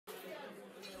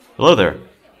Hello there.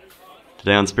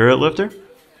 Today on SpiritLifter,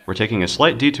 we're taking a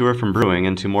slight detour from brewing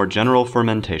into more general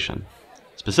fermentation.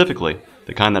 Specifically,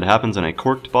 the kind that happens in a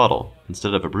corked bottle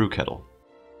instead of a brew kettle.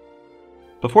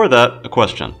 Before that, a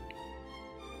question.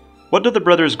 What did the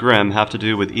Brothers Grimm have to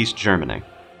do with East Germany?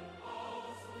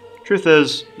 Truth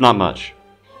is, not much.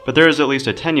 But there is at least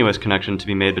a tenuous connection to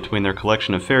be made between their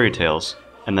collection of fairy tales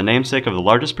and the namesake of the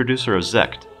largest producer of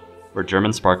Sekt, or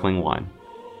German sparkling wine.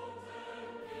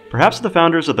 Perhaps the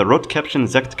founders of the Rotkäppchen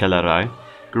Sektkellerei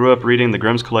grew up reading the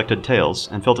Grimm's collected tales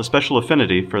and felt a special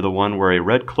affinity for the one where a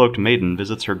red-cloaked maiden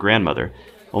visits her grandmother,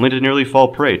 only to nearly fall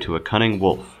prey to a cunning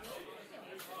wolf.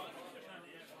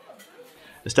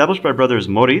 Established by brothers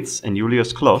Moritz and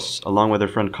Julius Kloss, along with their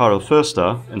friend Karl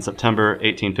Förster in September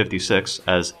 1856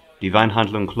 as Die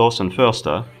Weinhandlung Kloss und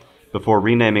Förster, before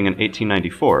renaming in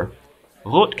 1894,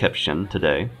 Rotkäppchen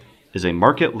today is a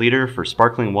market leader for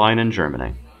sparkling wine in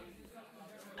Germany.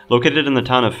 Located in the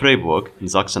town of Freiburg in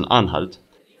Sachsen-Anhalt,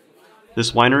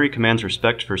 this winery commands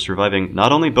respect for surviving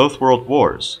not only both world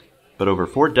wars, but over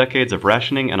 4 decades of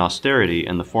rationing and austerity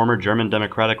in the former German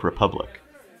Democratic Republic.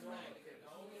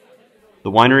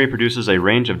 The winery produces a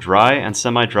range of dry and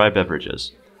semi-dry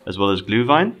beverages, as well as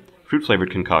Glühwein, fruit-flavored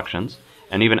concoctions,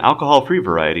 and even alcohol-free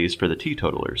varieties for the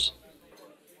teetotalers.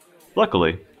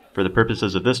 Luckily, for the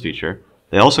purposes of this feature,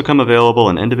 they also come available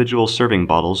in individual serving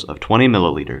bottles of 20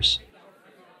 milliliters.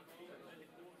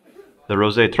 The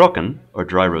Rosé Trocken, or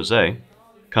dry rosé,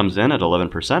 comes in at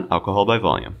 11% alcohol by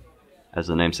volume. As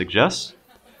the name suggests,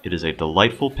 it is a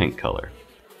delightful pink color.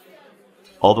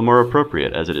 All the more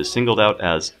appropriate as it is singled out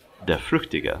as der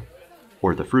Fruchtige,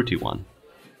 or the fruity one.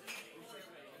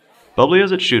 Bubbly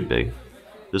as it should be,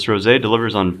 this rosé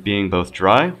delivers on being both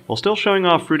dry while still showing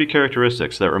off fruity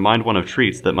characteristics that remind one of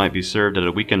treats that might be served at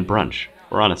a weekend brunch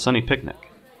or on a sunny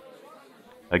picnic.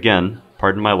 Again,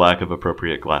 pardon my lack of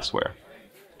appropriate glassware.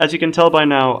 As you can tell by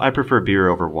now, I prefer beer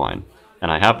over wine,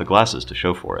 and I have the glasses to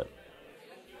show for it.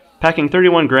 Packing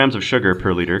 31 grams of sugar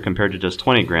per liter compared to just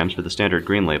 20 grams for the standard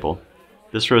green label,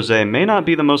 this rosé may not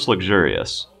be the most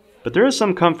luxurious, but there is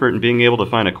some comfort in being able to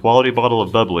find a quality bottle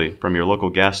of bubbly from your local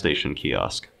gas station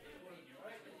kiosk.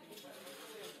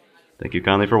 Thank you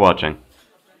kindly for watching.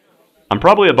 I'm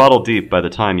probably a bottle deep by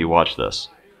the time you watch this,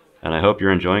 and I hope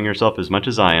you're enjoying yourself as much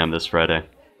as I am this Friday.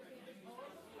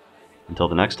 Until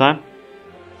the next time,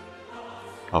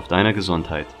 auf deine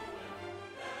Gesundheit.